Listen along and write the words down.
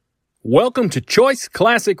Welcome to Choice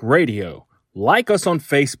Classic Radio. Like us on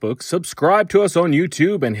Facebook, subscribe to us on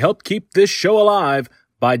YouTube, and help keep this show alive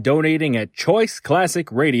by donating at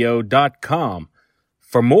choiceclassicradio.com.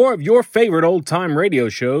 For more of your favorite old-time radio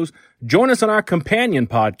shows, join us on our companion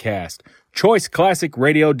podcast, Choice Classic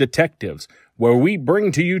Radio Detectives, where we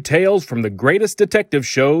bring to you tales from the greatest detective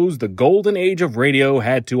shows the golden age of radio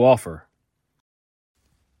had to offer.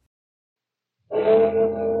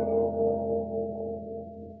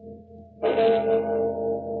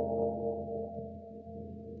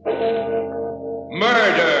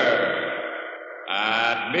 Murder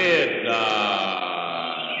at Midnight.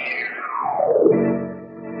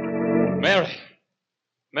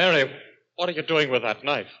 Mary, what are you doing with that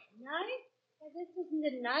knife? Knife? Well, this isn't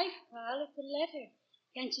a knife, Carl. It's a letter.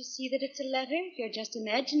 Can't you see that it's a letter? You're just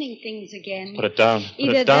imagining things again. Put it down.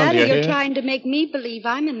 Either that or you're trying to make me believe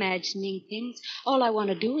I'm imagining things. All I want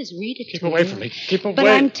to do is read it to you. Keep away from me. Keep away. But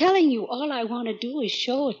I'm telling you, all I want to do is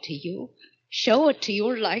show it to you. Show it to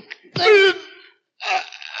you like...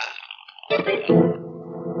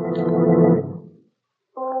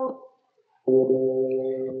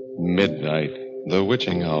 Midnight, the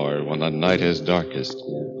witching hour when the night is darkest,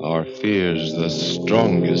 our fears the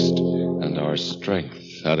strongest, and our strength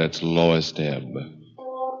at its lowest ebb.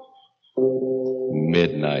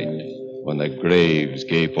 Midnight, when the graves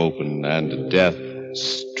gape open and death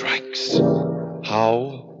strikes.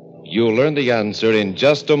 How? You'll learn the answer in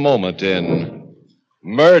just a moment in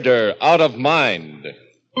Murder Out of Mind.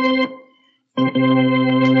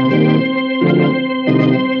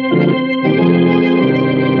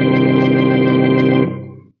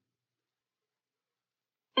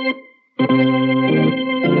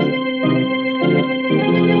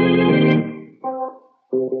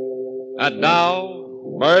 And now,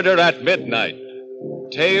 Murder at Midnight.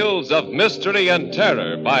 Tales of mystery and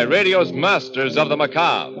terror by radio's masters of the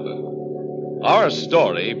macabre. Our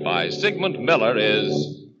story by Sigmund Miller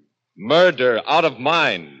is Murder Out of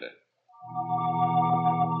Mind.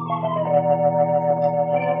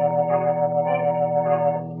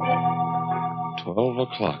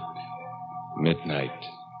 $12:00, midnight,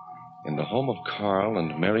 in the home of Carl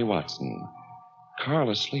and Mary Watson.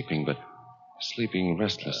 Carl is sleeping, but sleeping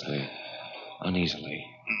restlessly, uneasily.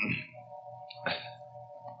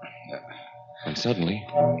 And suddenly...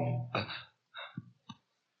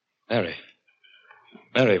 Mary,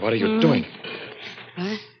 what are you doing?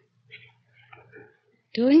 What?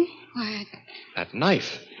 Doing? What? That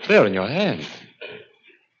knife, there in your hand.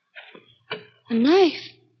 A knife?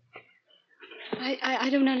 I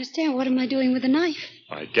don't understand. What am I doing with a knife?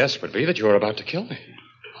 My guess would be that you were about to kill me.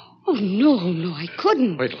 Oh, no, I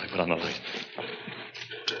couldn't. Wait till I put on the light.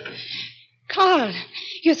 Carl,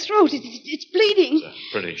 your throat, it's bleeding. It's a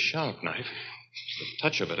pretty sharp knife. It's the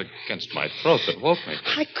touch of it against my throat that woke me.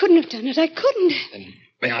 I couldn't have done it. I couldn't. Then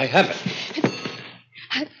may I have it?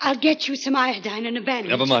 I'll get you some iodine and a bandage.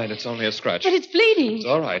 Never mind, it's only a scratch. But it's bleeding. It's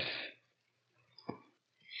all right.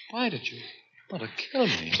 Why did you want to kill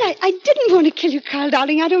me? But I didn't want to kill you, Carl,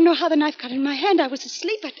 darling. I don't know how the knife got in my hand. I was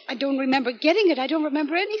asleep. I don't remember getting it. I don't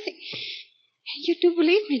remember anything. You do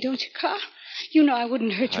believe me, don't you, Carl? You know I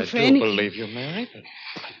wouldn't hurt you for anything. I do believe you, Mary, but...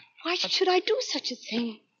 Why should I do such a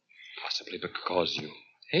thing? Possibly because you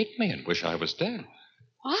hate me and wish I was dead.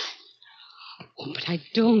 What? Oh, but I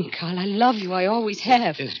don't, Carl. I love you. I always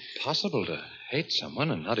have. It is possible to hate someone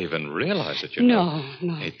and not even realize it, you know.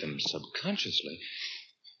 No. Hate them subconsciously.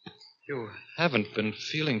 You haven't been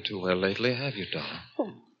feeling too well lately, have you, darling?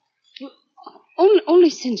 Oh, only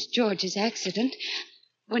since George's accident.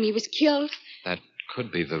 When he was killed. That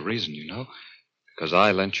could be the reason, you know. Because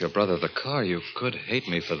I lent your brother the car, you could hate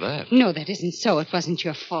me for that. No, that isn't so. It wasn't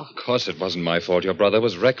your fault. Of course it wasn't my fault. Your brother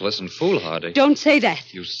was reckless and foolhardy. Don't say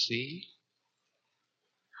that. You see?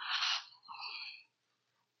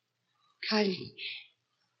 Carl,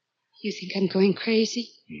 you think I'm going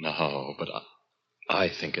crazy? No, but I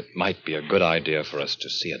think it might be a good idea for us to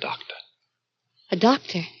see a doctor. A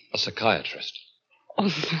doctor? A psychiatrist.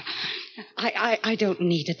 Oh, I don't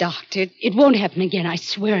need a doctor. It won't happen again. I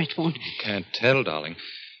swear it won't. You can't tell, darling.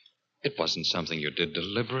 It wasn't something you did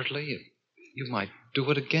deliberately. You might do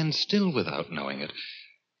it again still without knowing it.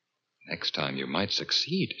 Next time you might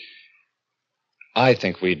succeed. I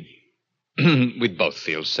think we'd both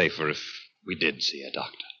feel safer if we did see a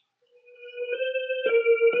doctor.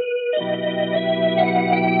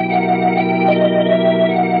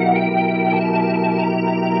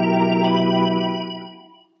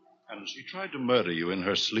 And she tried to murder you in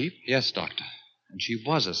her sleep? Yes, Doctor. And she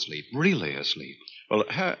was asleep, really asleep. Well,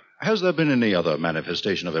 Has there been any other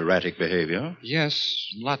manifestation of erratic behavior? Yes,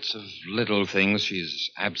 lots of little things.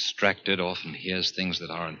 She's abstracted, often hears things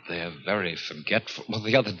that aren't there, very forgetful. Well,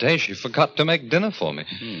 the other day she forgot to make dinner for me.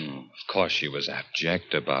 Of course, she was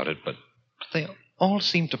abject about it, but they all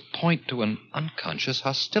seem to point to an unconscious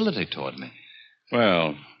hostility toward me.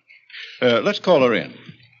 Well, let's call her in.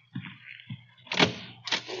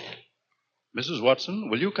 Mrs. Watson,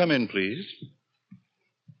 will you come in, please?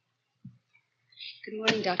 Good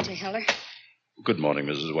morning, Dr. Heller. Good morning,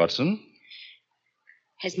 Mrs. Watson.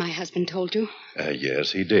 Has my husband told you?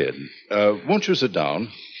 Yes, he did. Won't you sit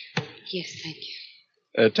down? Yes, thank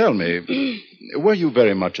you. Tell me, were you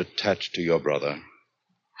very much attached to your brother?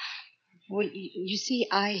 Well, you see,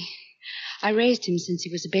 I raised him since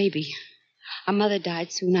he was a baby. Our mother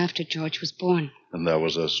died soon after George was born. And there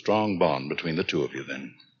was a strong bond between the two of you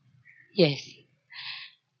then? Yes.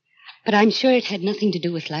 But I'm sure it had nothing to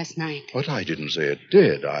do with last night. But I didn't say it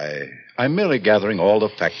did. I'm merely gathering all the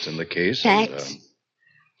facts in the case. Facts?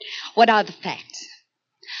 What are the facts?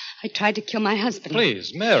 I tried to kill my husband.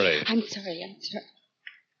 Please, Mary. I'm sorry.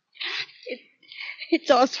 It's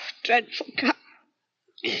all so dreadful, Carl.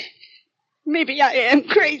 Maybe I am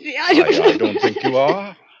crazy. I don't think you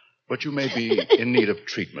are. But you may be in need of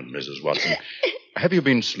treatment, Mrs. Watson. Have you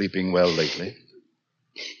been sleeping well lately?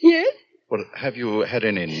 Yes? Well, have you had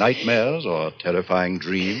any nightmares or terrifying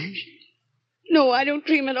dreams? No, I don't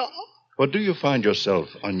dream at all. Or do you find yourself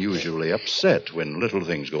unusually upset when little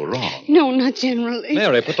things go wrong? No, not generally.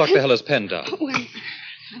 Mary, put Dr. Heller's pen down. Well,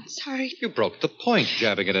 I'm sorry. You broke the point,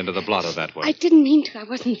 jabbing it into the blotter that way. I didn't mean to. I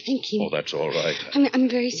wasn't thinking. Oh, that's all right. I'm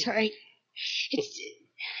very sorry.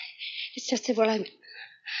 It's just that, well,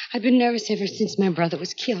 I've been nervous ever since my brother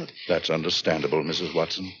was killed. That's understandable, Mrs.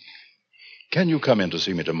 Watson. Can you come in to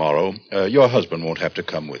see me tomorrow? Your husband won't have to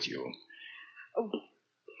come with you. Oh,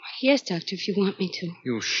 yes, Doctor, if you want me to.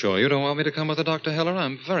 You sure you don't want me to come with the Dr. Heller?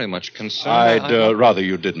 I'm very much concerned. I'd rather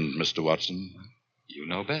you didn't, Mr. Watson. You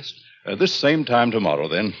know best. This same time tomorrow,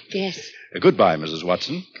 then. Yes. Goodbye, Mrs.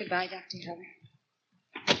 Watson. Goodbye, Dr.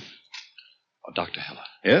 Heller. Oh, Dr. Heller.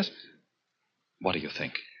 Yes? What do you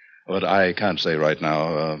think? But I can't say right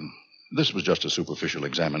now. This was just a superficial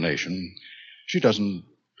examination. She doesn't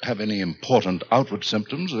have any important outward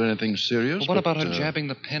symptoms of anything serious. Well, what about her jabbing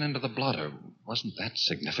the pen into the blotter? Wasn't that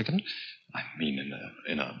significant? I mean,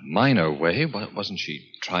 in a minor way, wasn't she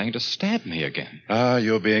trying to stab me again?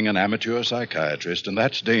 You're being an amateur psychiatrist, and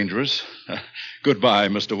that's dangerous. Goodbye,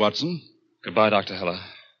 Mr. Watson. Goodbye, Dr. Heller.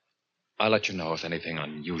 I'll let you know if anything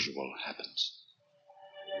unusual happens.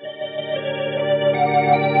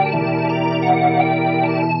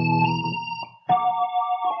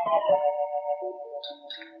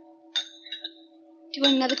 Do you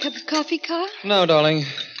want another cup of coffee, Carl? No, darling.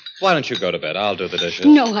 Why don't you go to bed? I'll do the dishes.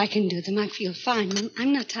 No, I can do them. I feel fine.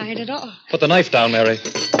 I'm not tired at all. Put the knife down, Mary.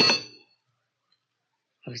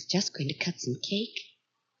 I was just going to cut some cake.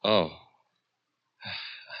 Oh.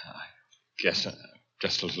 I guess I'm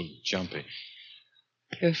just a little jumpy.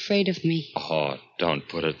 You're afraid of me. Oh, don't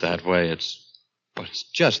put it that way. It's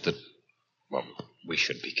just that, well, we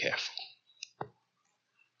should be careful.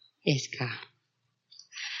 Yes, Carl.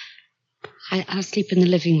 I'll sleep in the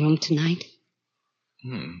living room tonight.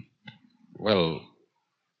 Well,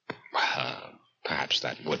 perhaps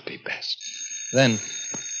that would be best. Then...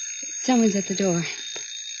 Someone's at the door.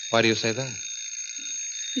 Why do you say that?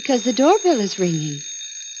 Because the doorbell is ringing.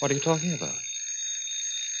 What are you talking about?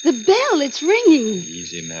 The bell, it's ringing.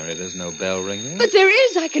 Easy, Mary. There's no bell ringing. But there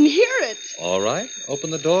is. I can hear it. All right. Open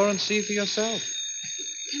the door and see for yourself.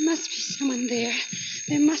 There must be someone there.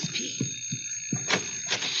 There must be.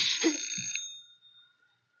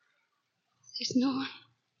 There's no one.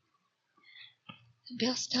 The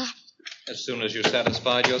bell stopped. As soon as you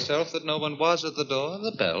satisfied yourself that no one was at the door,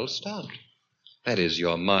 the bell stopped. That is,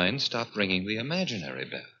 your mind stopped ringing the imaginary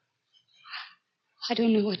bell. I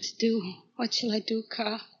don't know what to do. What shall I do,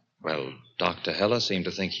 Carl? Well, Dr. Heller seemed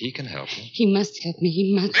to think he can help you. He must help me.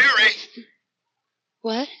 He must. Mary!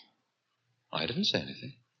 What? I didn't say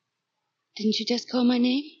anything. Didn't you just call my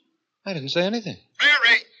name? I didn't say anything.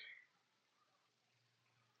 Mary!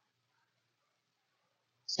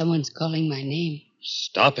 Someone's calling my name.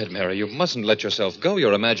 Stop it, Mary. You mustn't let yourself go.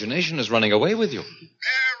 Your imagination is running away with you.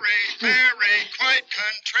 Mary, quite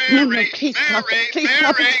contrary. No, please stop Mary, it. Please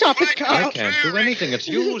stop it. Stop it, quite Carl. I can't do anything. It's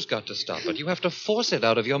you who's got to stop it. You have to force it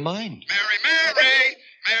out of your mind. Mary.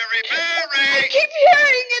 I keep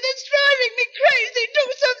hearing it. It's driving me crazy. Do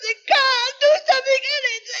something, Carl. Do something,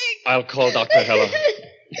 anything. I'll call Dr. Heller.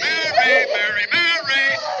 Mary, quite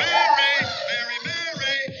contrary.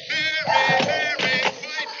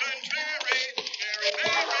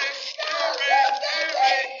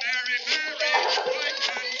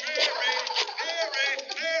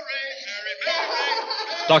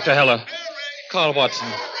 Dr. Heller. Carl Watson.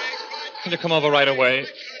 Can you come over right away?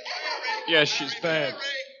 Yes, she's bad.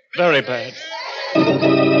 Very bad. Well,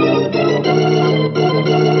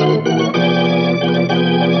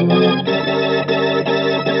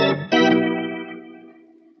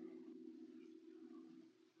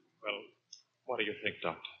 what do you think,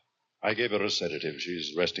 Doctor? I gave her a sedative.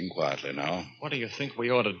 She's resting quietly now. What do you think we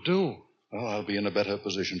ought to do? Well, I'll be in a better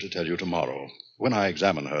position to tell you tomorrow, when I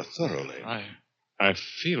examine her thoroughly. I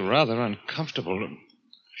feel rather uncomfortable.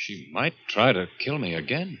 She might try to kill me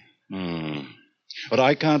again. But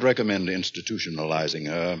I can't recommend institutionalizing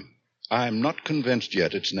her. I'm not convinced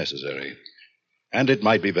yet it's necessary. And it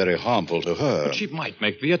might be very harmful to her. But she might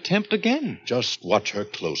make the attempt again. Just watch her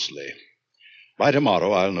closely. By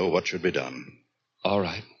tomorrow, I'll know what should be done. All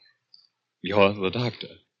right. You're the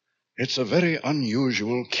doctor. It's a very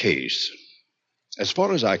unusual case. As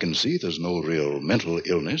far as I can see, there's no real mental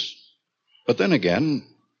illness. But then again,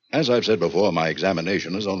 as I've said before, my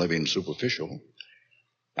examination has only been superficial.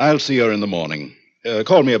 I'll see her in the morning.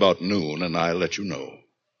 Call me about noon, and I'll let you know.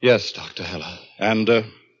 Yes, Dr. Heller. And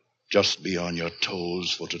just be on your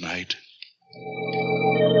toes for tonight.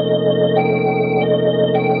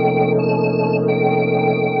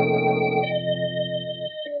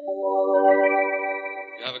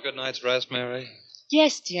 You have a good night's rest, Mary?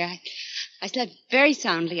 Yes, dear. I slept very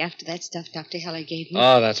soundly after that stuff Dr. Heller gave me.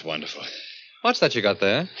 Oh, that's wonderful. What's that you got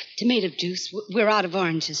there? Tomato juice. We're out of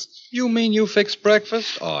oranges. You mean you fixed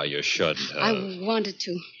breakfast? Oh, you shouldn't have. I wanted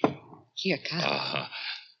to. Here, Carl. Ah,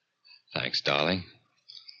 thanks, darling.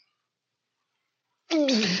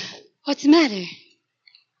 What's the matter?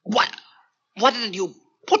 What did you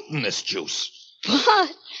put in this juice?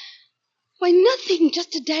 What? Why, nothing.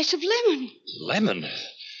 Just a dash of lemon. Lemon?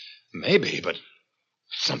 Maybe, but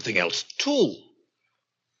something else, too.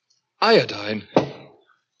 Iodine.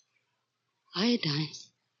 Iodine.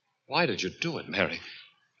 Why did you do it, Mary?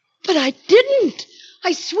 But I didn't.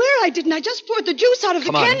 I swear I didn't. I just poured the juice out of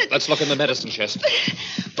Come the on, can. let's look in the medicine chest.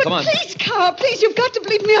 But Come on. please, Carl, please, you've got to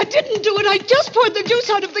believe me. I didn't do it. I just poured the juice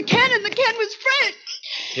out of the can, and the can was fresh.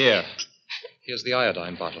 Here's the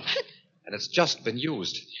iodine bottle. And it's just been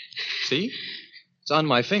used. See? It's on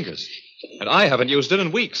my fingers. And I haven't used it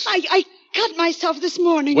in weeks. I cut myself this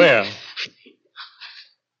morning. Where?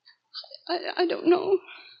 I don't know.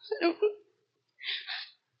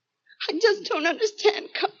 I just don't understand,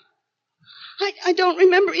 Carl. I don't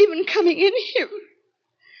remember even coming in here.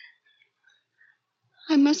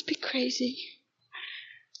 I must be crazy.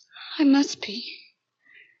 I must be.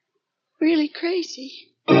 Really crazy.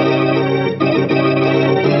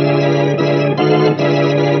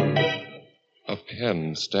 A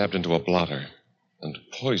pen stabbed into a blotter and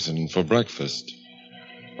poison for breakfast.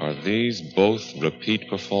 Are these both repeat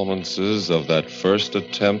performances of that first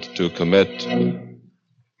attempt to commit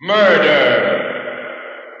murder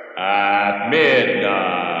at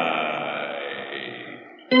midnight?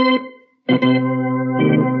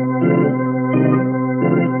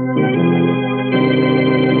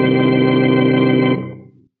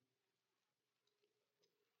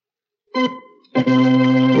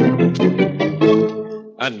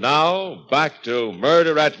 And now, back to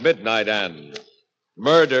Murder at Midnight and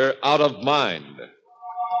Murder Out of Mind.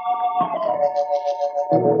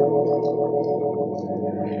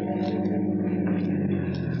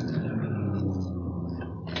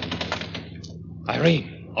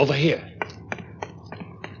 Irene, over here.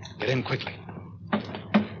 Get in quickly.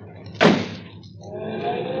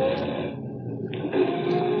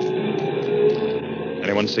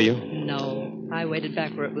 Anyone see you? No, I waited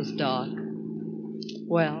back where it was dark.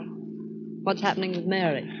 Well, what's happening with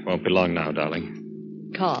Mary? Won't be long now,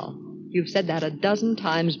 darling. Carl, you've said that a dozen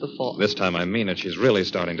times before. This time I mean it. She's really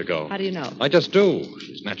starting to go. How do you know? I just do.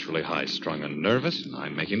 She's naturally high-strung and nervous, and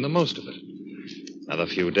I'm making the most of it. Another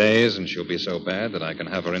few days, and she'll be so bad that I can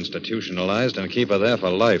have her institutionalized and keep her there for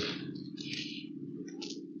life.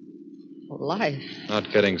 Life?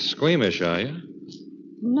 Not getting squeamish, are you?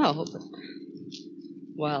 No, but...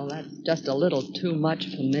 Well, that's just a little too much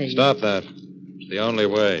for me. Stop that. It's the only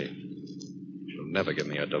way. She'll never give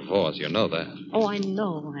me a divorce. You know that. Oh, I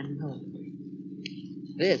know.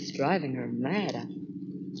 This driving her mad.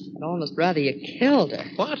 I'd almost rather you killed her.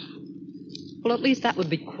 What? Well, at least that would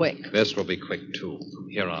be quick. This will be quick, too, from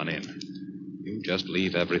here on in. You just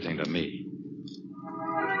leave everything to me.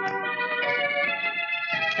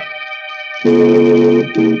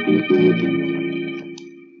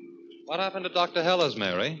 What happened to Dr. Heller's,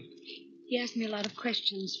 Mary? He asked me a lot of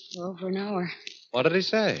questions for over an hour. What did he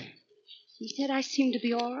say? He said I seem to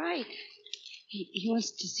be all right. He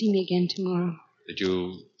wants to see me again tomorrow. Did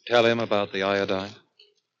you tell him about the iodine?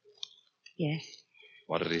 Yes.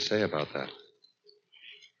 What did he say about that?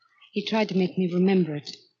 He tried to make me remember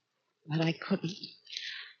it, but I couldn't.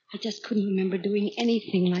 I just couldn't remember doing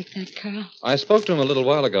anything like that, Carl. I spoke to him a little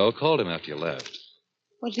while ago, called him after you left.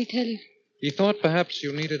 What did he tell you? He thought perhaps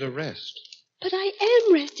you needed a rest. But I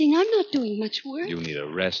am resting. I'm not doing much work. You need a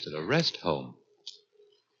rest at a rest home.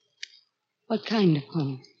 What kind of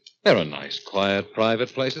home? There are nice, quiet,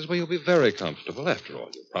 private places where you'll be very comfortable. After all,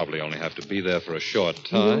 you'll probably only have to be there for a short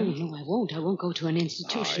time. No, I won't. I won't go to an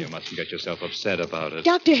institution. You mustn't get yourself upset about it.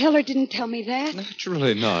 Dr. Heller didn't tell me that.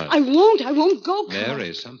 Naturally not. I won't go, Carl.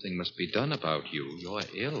 Mary, something must be done about you. You're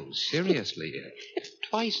ill, seriously ill.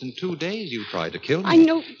 Twice in 2 days you tried to kill me. I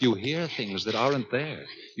know. You hear things that aren't there.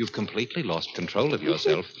 You've completely lost control of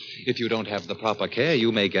yourself. If you don't have the proper care,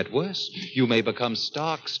 you may get worse. You may become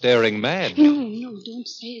stark, staring mad. No, don't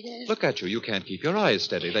say that. Look at you. You can't keep your eyes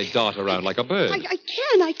steady. They dart around like a bird. I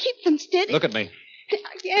can. I keep them steady. Look at me.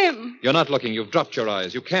 I am. You're not looking. You've dropped your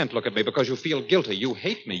eyes. You can't look at me because you feel guilty. You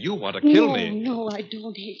hate me. You want to kill me. No, I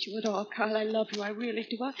don't hate you at all, Carl. I love you. I really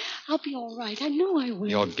do. I'll be all right. I know I will.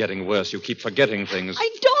 You're getting worse. You keep forgetting things. I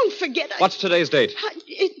don't forget. What's today's date?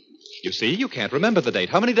 You see, you can't remember the date.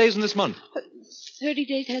 How many days in this month? 30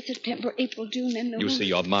 days has September, April, June, and November. You see,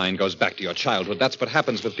 your mind goes back to your childhood. That's what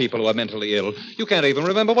happens with people who are mentally ill. You can't even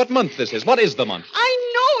remember what month this is. What is the month?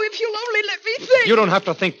 I know if you'll only let me think. You don't have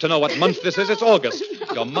to think to know what month this is. It's August.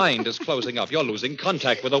 Your mind is closing up. You're losing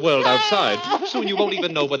contact with the world outside. Soon you won't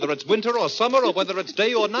even know whether it's winter or summer or whether it's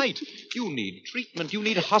day or night. You need treatment. You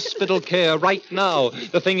need hospital care right now.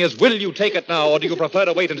 The thing is, will you take it now, or do you prefer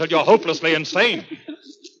to wait until you're hopelessly insane?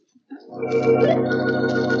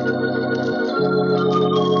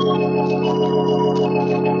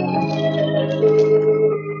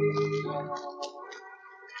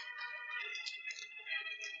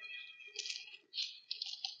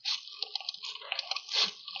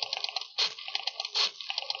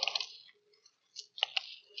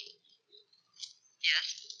 Yes?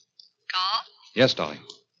 Carl? Yes, darling.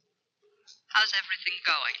 How's everything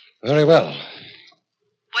going? Very well.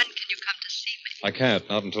 When can you come to see me? I can't,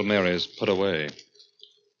 not until Mary is put away.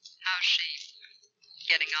 How's she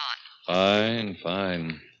getting on?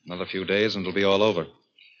 Fine. Another few days and it'll be all over.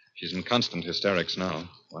 She's in constant hysterics now.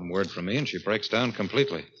 One word from me and she breaks down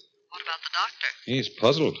completely. What about the doctor? He's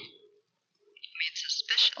puzzled. You mean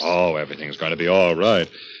suspicious? Oh, everything's going to be all right.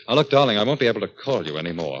 Now, look, darling, I won't be able to call you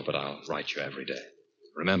anymore, but I'll write you every day.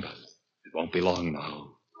 Remember, it won't be long now.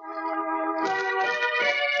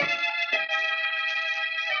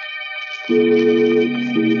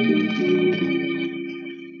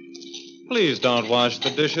 Please don't wash the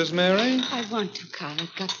dishes, Mary. I want to, Carl.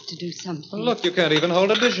 I've got to do something. Look, you can't even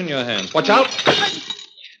hold a dish in your hands. Watch out!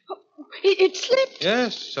 It slipped.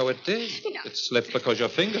 Yes, so it did. No. It slipped because your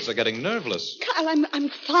fingers are getting nerveless. Carl, I'm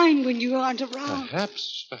fine when you aren't around.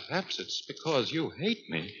 Perhaps it's because you hate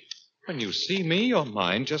me. When you see me, your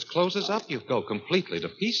mind just closes up. You go completely to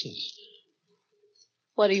pieces.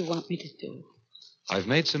 What do you want me to do? I've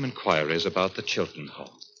made some inquiries about the Chilton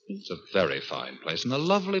home. It's a very fine place and a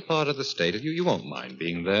lovely part of the state. You won't mind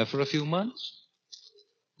being there for a few months?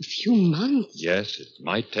 A few months? Yes, it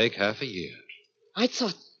might take half a year. I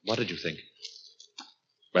thought... What did you think?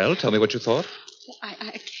 Well, tell me what you thought. I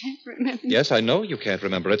can't remember. Yes, I know you can't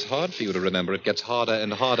remember. It's hard for you to remember. It gets harder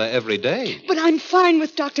and harder every day. But I'm fine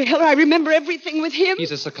with Dr. Heller. I remember everything with him.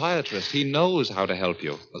 He's a psychiatrist. He knows how to help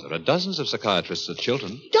you. Well, there are dozens of psychiatrists at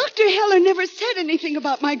Chilton. Dr. Heller never said anything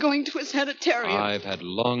about my going to a sanitarium. I've had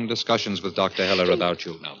long discussions with Dr. Heller about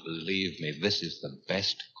you. Now, believe me, this is the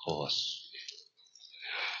best course.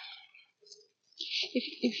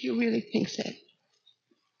 If you really think that.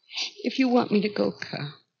 If you want me to go,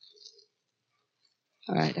 Carl.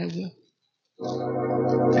 All right, I will.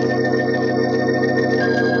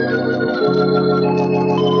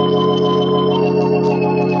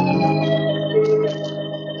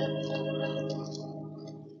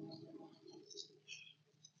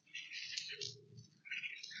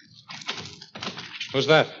 Who's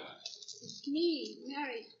that? It's me,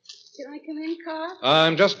 Mary. Can I come in, Carl?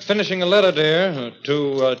 I'm just finishing a letter, dear,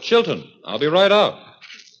 to Chilton. I'll be right out.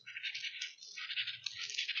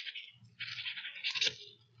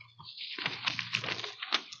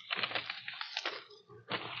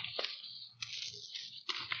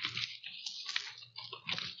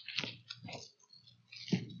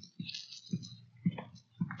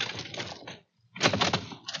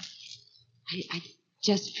 I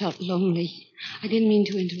just felt lonely. I didn't mean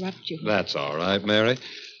to interrupt you. That's all right, Mary.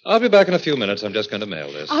 I'll be back in a few minutes. I'm just going to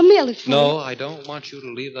mail this. I'll mail it for you. No, I don't want you to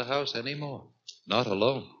leave the house anymore. Not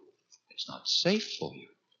alone. It's not safe for you.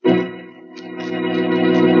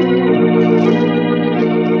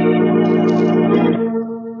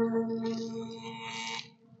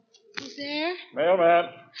 Mailman.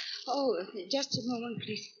 Oh, just a moment,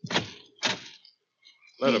 please.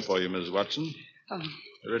 Letter for you, Mrs. Watson. Oh.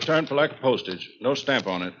 Return for lack of postage. No stamp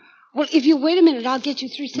on it. Well, if you wait a minute, I'll get you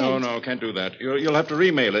 3 cents. No, can't do that. You'll have to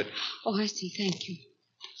remail it. Oh, I see. Thank you.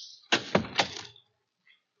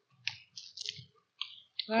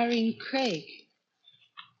 Irene Craig.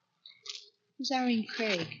 Who's Irene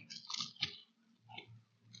Craig?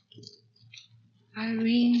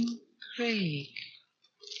 Irene Craig.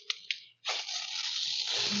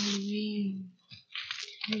 Irene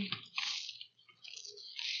Craig.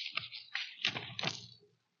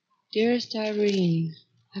 Dearest Irene,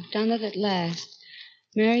 I've done it at last.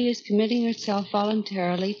 Mary is committing herself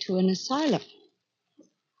voluntarily to an asylum.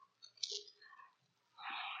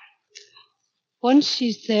 Once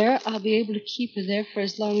she's there, I'll be able to keep her there for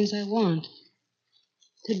as long as I want.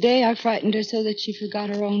 Today I frightened her so that she forgot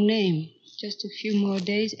her own name. Just a few more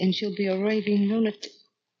days and she'll be a raving lunatic.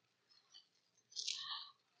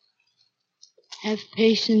 Have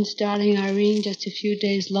patience, darling Irene, just a few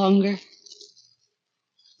days longer.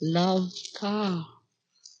 Love, Carl.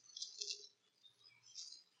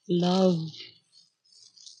 Love,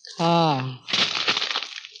 Carl.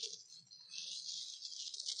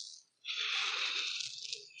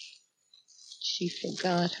 She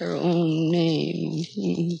forgot her own name.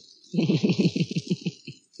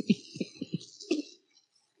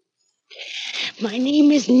 My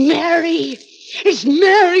name is Mary. It's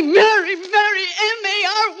Mary, M-A-R-Y.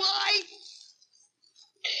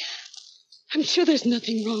 I'm sure there's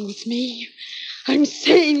nothing wrong with me. I'm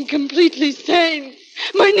sane, completely sane.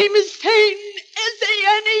 My name is Sane,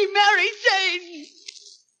 S-A-N-E, Mary Sane.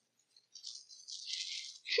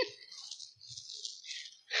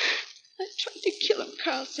 I tried to kill him,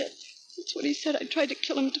 Carl said. That's what he said. I tried to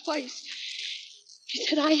kill him twice. He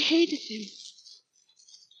said I hated him.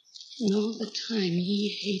 And all the time, he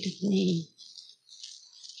hated me.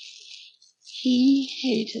 He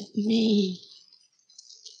hated me.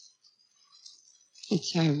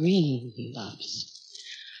 It's Irene he loves.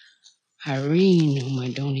 Irene, whom I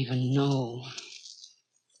don't even know.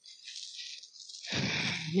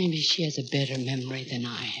 Maybe she has a better memory than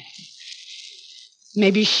I have.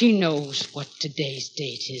 Maybe she knows what today's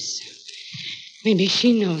date is. Maybe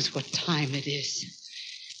she knows what time it is.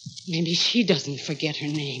 Maybe she doesn't forget her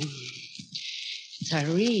name. It's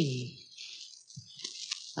Irene.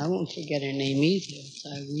 I won't forget her name either. It's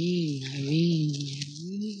Irene.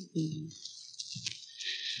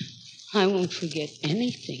 I won't forget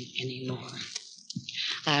anything anymore.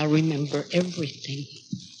 I'll remember everything.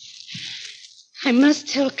 I must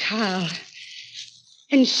tell Carl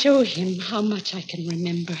and show him how much I can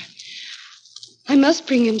remember. I must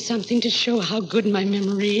bring him something to show how good my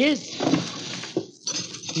memory is.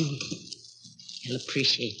 He'll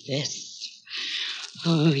appreciate this.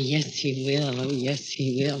 Oh, yes, he will. Oh, yes,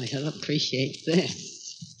 he will. He'll appreciate this.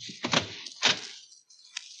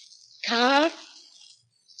 Carl?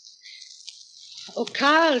 Oh,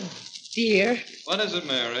 Carl, dear. What is it,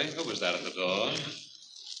 Mary? Who was that at the door?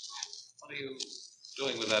 What are you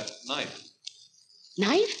doing with that knife?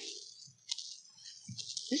 Knife?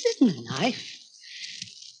 This isn't a knife.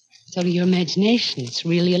 It's only your imagination. It's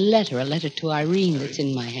really a letter to Irene that's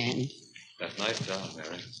in my hand. That knife down,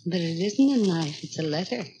 Mary. But it isn't a knife. It's a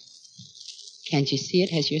letter. Can't you see it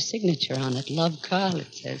has your signature on it? Love, Carl,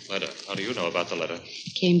 it says. Letter. How do you know about the letter?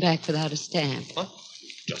 Came back without a stamp. What?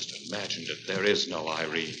 Just imagined it. There is no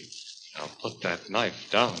Irene. Now put that knife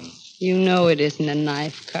down. You know it isn't a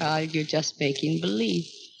knife, Carl. You're just making believe.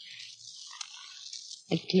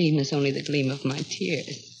 That gleam is only the gleam of my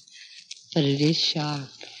tears. But it is sharp.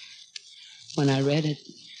 When I read it,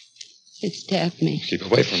 it stabbed me. Keep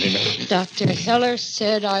away from me, Mary. Dr. Heller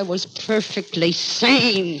said I was perfectly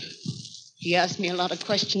sane. He asked me a lot of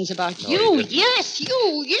questions about you. Yes,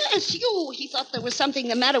 you. He thought there was something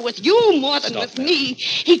the matter with you more than with me.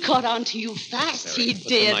 He caught on to you fast, Mary, he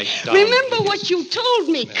did. Down, Remember please. what you told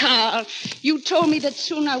me, Carl. You told me that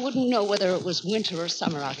soon I wouldn't know whether it was winter or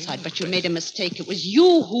summer outside, but you made a mistake. It was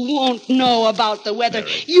you who won't know about the weather.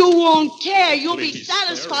 Mary. You won't care. You'll be Please,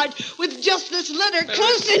 satisfied with just this letter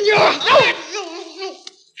close in your heart.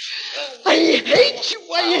 I hate you.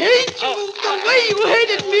 The way you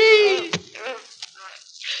hated me.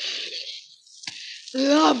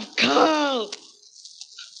 Love, Carl.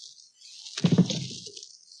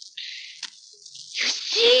 You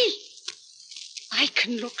see, I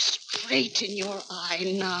can look straight in your eye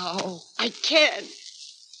now. I can.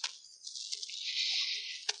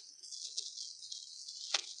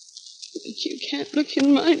 But you can't look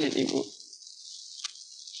in mine anymore.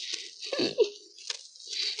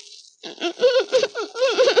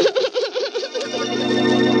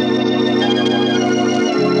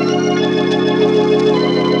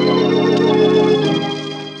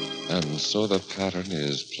 pattern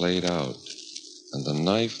is played out, and the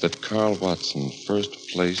knife that Carl Watson first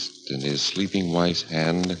placed in his sleeping wife's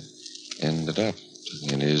hand ended up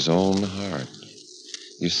in his own heart.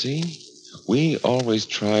 You see, we always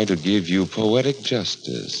try to give you poetic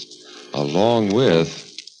justice, along with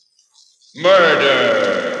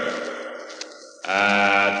Murder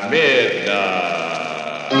at Midnight.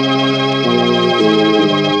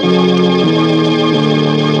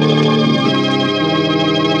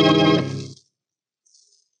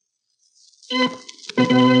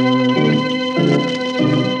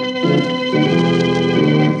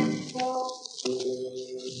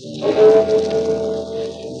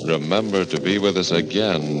 Remember to be with us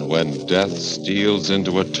again when death steals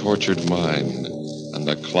into a tortured mind and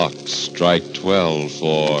the clocks strike 12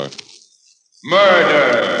 for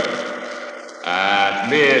Murder at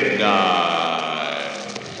Midnight.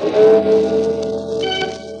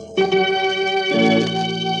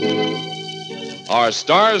 Our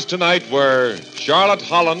stars tonight were Charlotte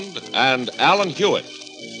Holland and Alan Hewitt.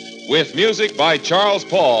 With music by Charles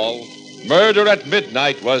Paul, Murder at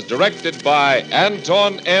Midnight was directed by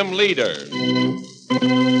Anton M. Leader.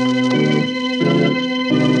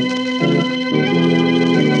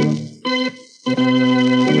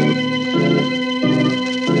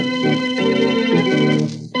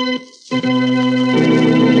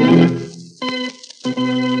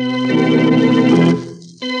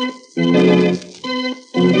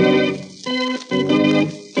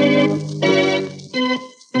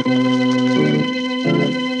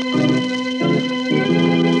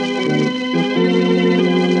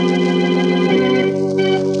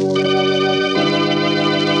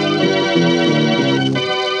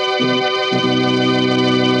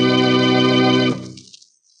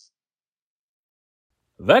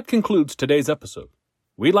 That concludes today's episode.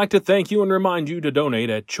 We'd like to thank you and remind you to donate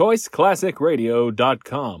at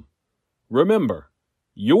choiceclassicradio.com. Remember,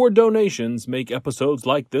 your donations make episodes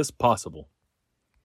like this possible.